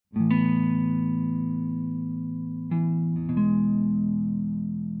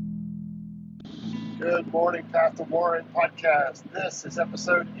Good morning, Pastor Warren podcast. This is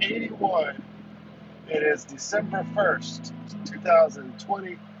episode 81. It is December 1st,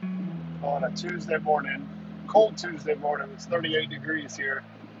 2020, on a Tuesday morning, cold Tuesday morning. It's 38 degrees here.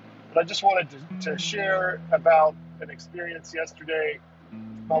 But I just wanted to share about an experience yesterday.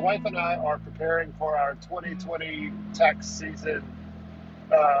 My wife and I are preparing for our 2020 tax season,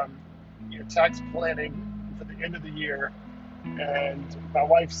 tax planning for the end of the year. And my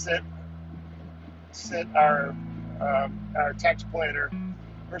wife sent our tax planner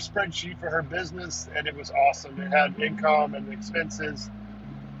her spreadsheet for her business, and it was awesome. It had income and expenses,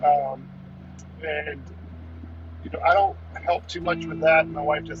 and I don't help too much with that. My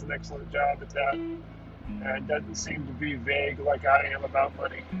wife does an excellent job at that, and doesn't seem to be vague like I am about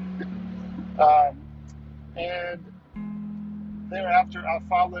money. And thereafter, I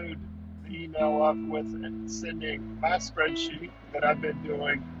followed the email up with sending my spreadsheet that I've been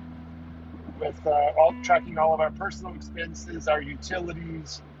doing with tracking all of our personal expenses, our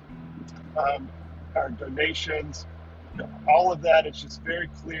utilities, our donations, all of that. It's just very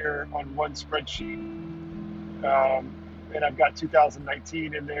clear on one spreadsheet. And I've got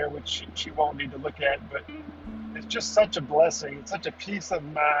 2019 in there, which she won't need to look at, but it's just such a blessing. It's such a peace of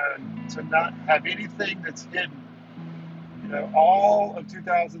mind to not have anything that's hidden. All of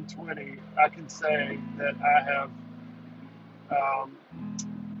 2020, I can say that I have,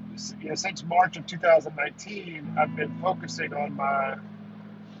 since March of 2019, I've been focusing on my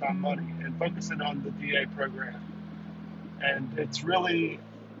money and focusing on the DA program. And it's really,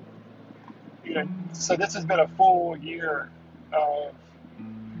 so this has been a full year of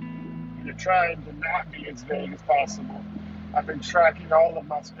trying to not be as vague as possible. I've been tracking all of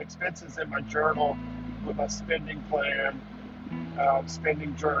my expenses in my journal with my spending plan,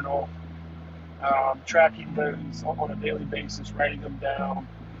 spending journal, tracking those on a daily basis, writing them down.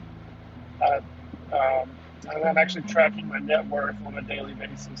 And I'm actually tracking my net worth on a daily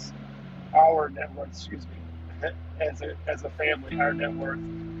basis. Our net worth, as a family, our net worth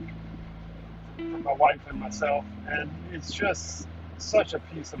for my wife and myself. And it's just such a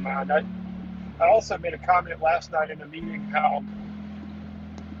peace of mind. I also made a comment last night in a meeting how,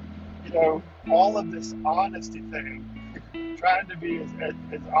 all of this honesty thing, trying to be as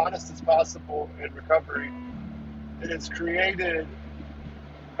honest as possible in recovery, it has created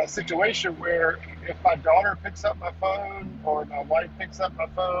a situation where if my daughter picks up my phone or my wife picks up my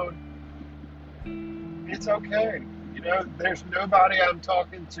phone, it's okay. There's nobody I'm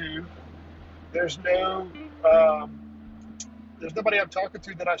talking to. There's nobody I'm talking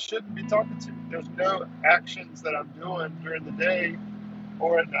to that I shouldn't be talking to. There's no actions that I'm doing during the day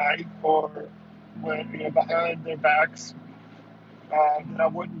or at night or when behind their backs that I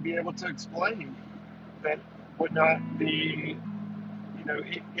wouldn't be able to explain, that would not be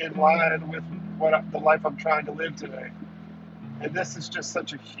in line with the life I'm trying to live today. And this is just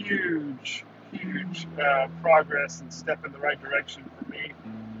such a huge progress and step in the right direction for me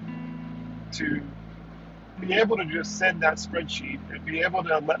to be able to just send that spreadsheet and be able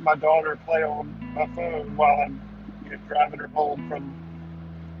to let my daughter play on my phone while I'm driving her home from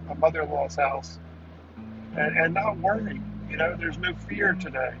my mother-in-law's house and not worry. There's no fear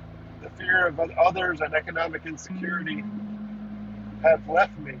today. The fear of others and economic insecurity have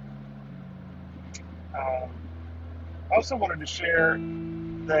left me. I also wanted to share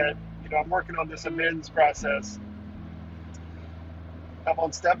that I'm working on this amends process. I'm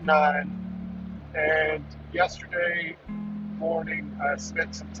on step 9, and yesterday morning I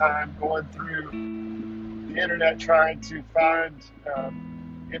spent some time going through the internet trying to find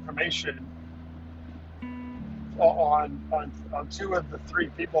information on 2 of the 3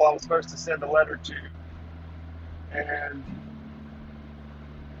 people I was supposed to send a letter to, and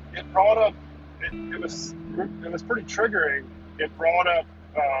it brought up. It was pretty triggering. It brought up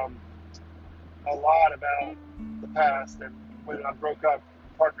a lot about the past and when I broke up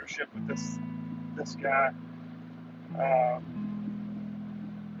partnership with this guy.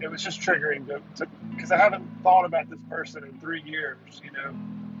 It was just triggering because I haven't thought about this person in 3 years.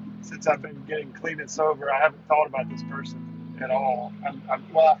 Since I've been getting clean and sober, I haven't thought about this person at all. I've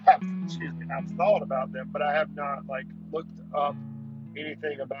thought about them, but I have not looked up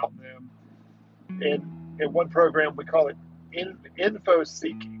anything about them. In one program, we call it info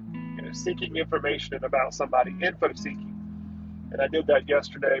seeking, seeking information about somebody, info seeking. And I did that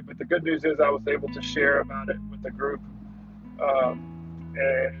yesterday, but the good news is I was able to share about it with the group.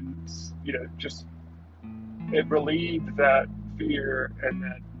 And, just it relieved that fear and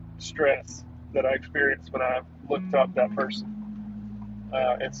that stress that I experienced when I looked up that person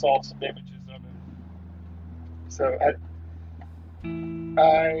and saw some images of him. So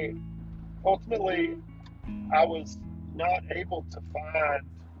I ultimately, I was not able to find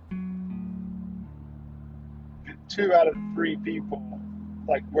 2 out of 3 people,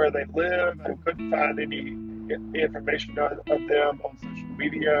 like where they live. I couldn't find any information of them on social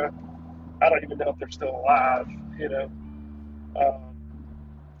media. I don't even know if they're still alive, you know. Um,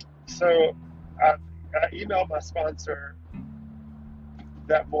 so I, I emailed my sponsor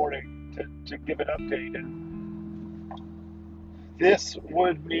that morning to give an update, and this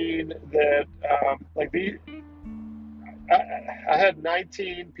would mean that like I had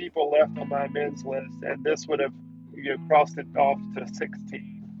 19 people left on my men's list, and this would have crossed it off to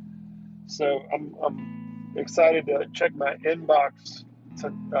 16. So I'm excited to check my inbox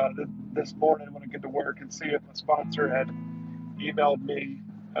to, this morning when I get to work and see if my sponsor had emailed me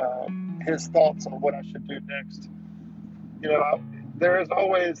his thoughts on what I should do next. You know, there is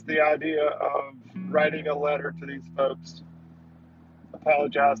always the idea of writing a letter to these folks,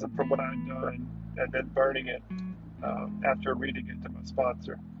 apologizing for what I'd done, and then burning it after reading it to my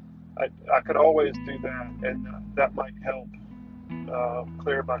sponsor. I could always do that, and that might help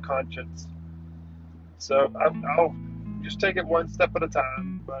clear my conscience. So I'll just take it one step at a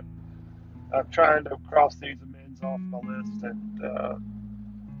time, but I'm trying to cross these amends off my list and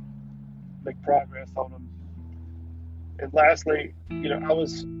make progress on them. And lastly,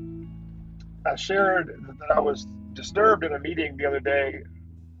 I shared that I was disturbed in a meeting the other day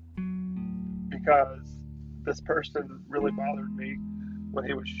because this person really bothered me when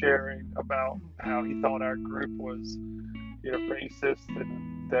he was sharing about how he thought our group was, racist,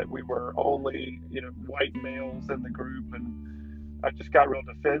 and that we were only, white males in the group, and I just got real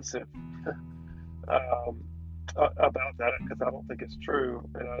defensive um, about that because I don't think it's true,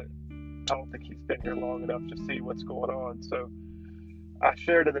 and I don't think he's been here long enough to see what's going on. So I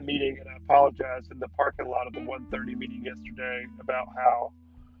shared in the meeting, and I apologized in the parking lot of the 1:30 meeting yesterday about how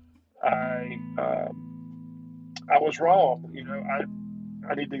I I was wrong.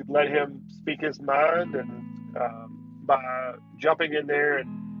 I need to let him speak his mind, and by jumping in there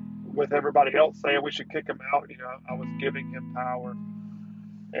and with everybody else saying we should kick him out, I was giving him power,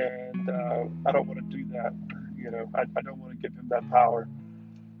 and I don't want to do that. I don't want to give him that power.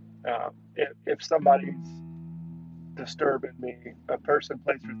 If somebody's disturbing me, a person,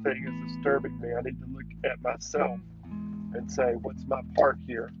 place, or thing is disturbing me, I need to look at myself and say, what's my part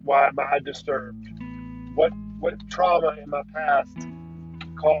here? Why am I disturbed? What trauma in my past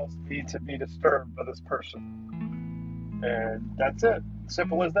caused me to be disturbed by this person? And that's it.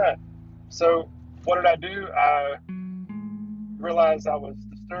 Simple as that. So what did I do? I realized I was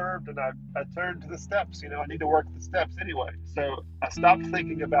disturbed, and I turned to the steps. I need to work the steps anyway. So I stopped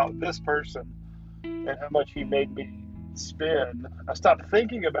thinking about this person and how much he made me spin. I stopped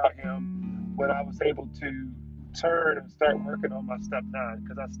thinking about him when I was able to turn and start working on my step 9,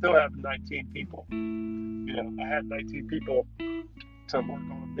 because I still have 19 people. I had 19 people to work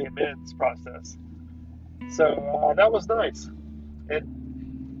on the amends process. So that was nice.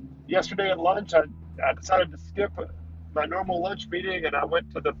 And yesterday at lunch, I decided to skip my normal lunch meeting, and I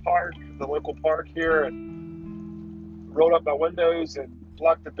went to the park, the local park here, and rolled up my windows and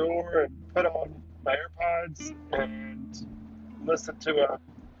locked the door and put on my AirPods and listened to a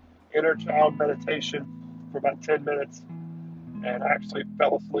inner child meditation for about 10 minutes, and I actually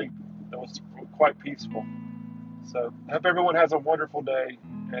fell asleep. It was quite peaceful. So I hope everyone has a wonderful day,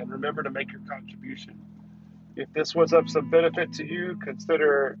 and remember to make your contribution. If this was of some benefit to you,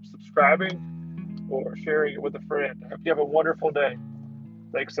 consider subscribing or sharing it with a friend. I hope you have a wonderful day.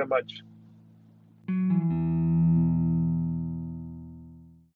 Thanks so much.